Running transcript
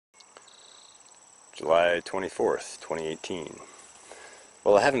July 24th, 2018.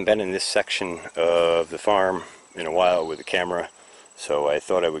 Well, I haven't been in this section of the farm in a while with the camera, so I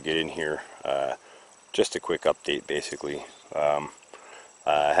thought I would get in here. Just a quick update, basically. I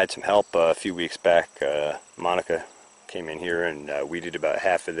had some help a few weeks back. Monica came in here and weeded about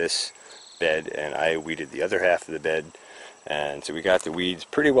half of this bed, and I weeded the other half of the bed. And so we got the weeds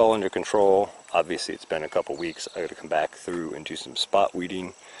pretty well under control. Obviously, it's been a couple weeks. I got to come back through and do some spot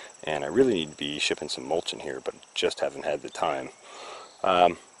weeding, and I really need to be shipping some mulch in here, but just haven't had the time.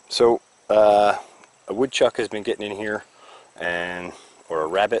 So a woodchuck has been getting in here, or a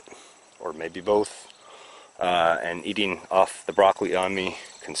rabbit, or maybe both, and eating off the broccoli on me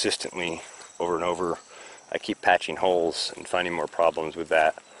consistently over and over. I keep patching holes and finding more problems with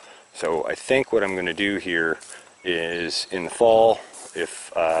that. So I think what I'm going to do here is in the fall,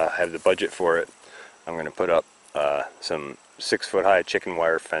 if I have the budget for it, I'm going to put up some 6-foot high chicken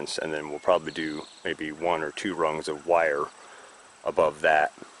wire fence, and then we'll probably do maybe 1 or 2 rungs of wire above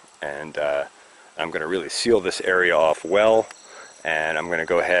that. And I'm going to really seal this area off well, and I'm going to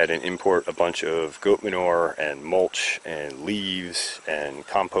go ahead and import a bunch of goat manure and mulch and leaves and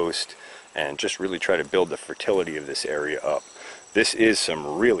compost, and just really try to build the fertility of this area up. This is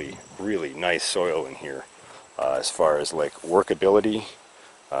some really, really nice soil in here. As far as like workability,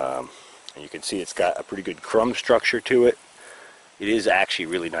 and you can see it's got a pretty good crumb structure to it. It is actually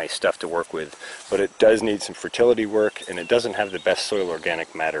really nice stuff to work with, but it does need some fertility work, and it doesn't have the best soil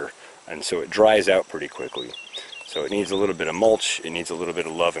organic matter, and so it dries out pretty quickly. So it needs a little bit of mulch, it needs a little bit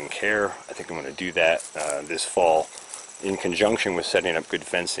of love and care. I think I'm going to do that this fall in conjunction with setting up good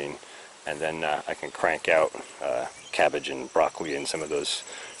fencing, and then I can crank out cabbage and broccoli and some of those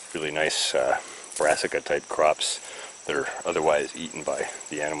really nice brassica type crops that are otherwise eaten by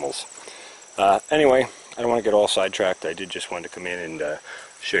the animals. Anyway, I don't want to get all sidetracked. I did just want to come in and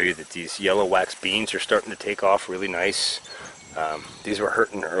show you that these yellow wax beans are starting to take off really nice. These were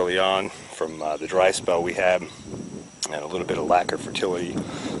hurting early on from the dry spell we had and a little bit of lack of fertility.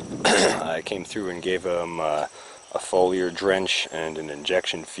 I came through and gave them a foliar drench and an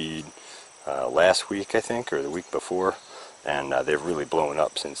injection feed last week, I think, or the week before, and they've really blown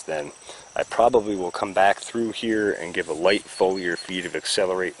up since then. I probably will come back through here and give a light foliar feed of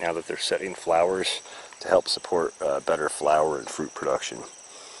Accelerate now that they're setting flowers to help support better flower and fruit production.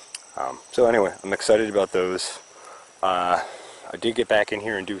 So anyway, I'm excited about those. I did get back in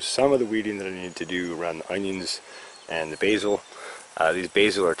here and do some of the weeding that I needed to do around the onions and the basil. These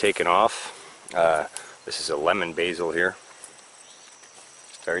basil are taking off. This is a lemon basil here.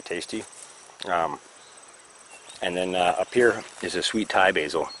 Very tasty. And then up here is a sweet Thai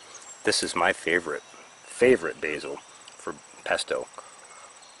basil. This is my favorite basil for pesto.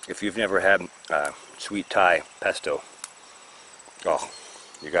 If you've never had sweet Thai pesto, oh,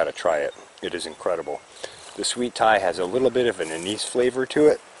 you gotta try it. It is incredible. The sweet Thai has a little bit of an anise flavor to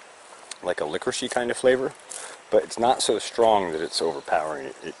it, like a licoricey kind of flavor, but it's not so strong that it's overpowering.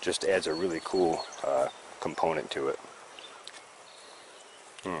 It just adds a really cool component to it.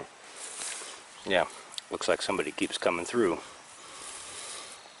 Yeah, looks like somebody keeps coming through.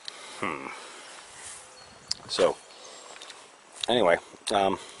 So, anyway,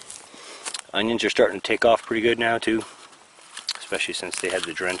 onions are starting to take off pretty good now too, especially since they had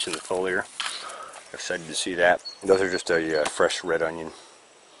the drench in the foliar. Excited to see that. Those are just a fresh red onion.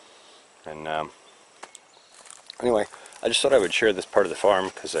 And anyway, I just thought I would share this part of the farm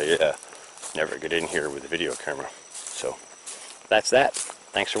because I never get in here with a video camera. So, that's that.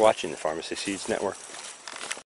 Thanks for watching the Farmacy Seeds Network.